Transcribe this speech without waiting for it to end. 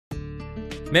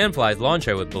Man flies lawn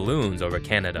chair with balloons over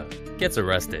Canada, gets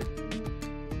arrested.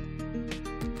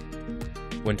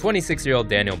 When 26-year-old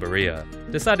Daniel Boria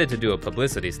decided to do a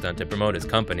publicity stunt to promote his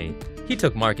company, he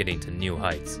took marketing to new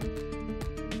heights.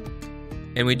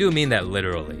 And we do mean that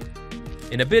literally.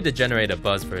 In a bid to generate a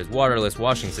buzz for his waterless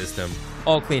washing system,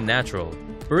 All Clean Natural,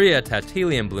 Boria attached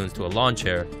helium balloons to a lawn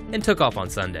chair and took off on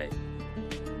Sunday.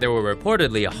 There were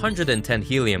reportedly 110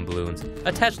 helium balloons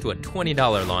attached to a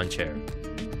 $20 lawn chair.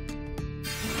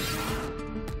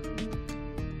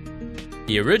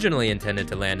 He originally intended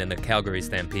to land in the Calgary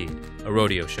Stampede, a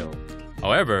rodeo show.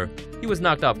 However, he was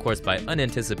knocked off course by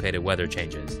unanticipated weather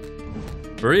changes.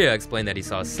 Boria explained that he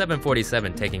saw a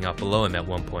 747 taking off below him at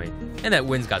one point, and that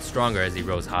winds got stronger as he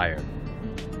rose higher.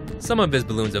 Some of his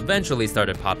balloons eventually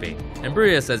started popping, and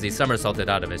Boria says he somersaulted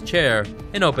out of his chair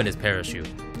and opened his parachute.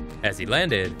 As he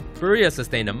landed, Boria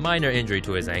sustained a minor injury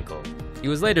to his ankle. He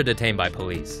was later detained by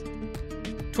police.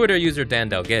 Twitter user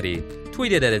Daniel Boria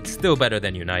tweeted that it's still better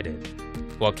than United,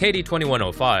 while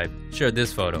Katie2105 shared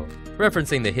this photo,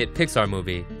 referencing the hit Pixar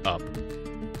movie, Up.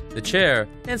 The chair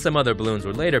and some other balloons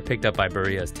were later picked up by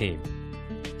Boria's team.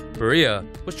 Boria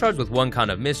was charged with 1 count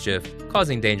of mischief,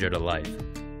 causing danger to life.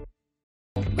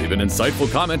 Leave an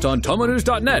insightful comment on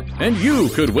TomoNews.net and you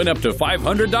could win up to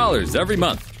 $500 every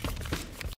month.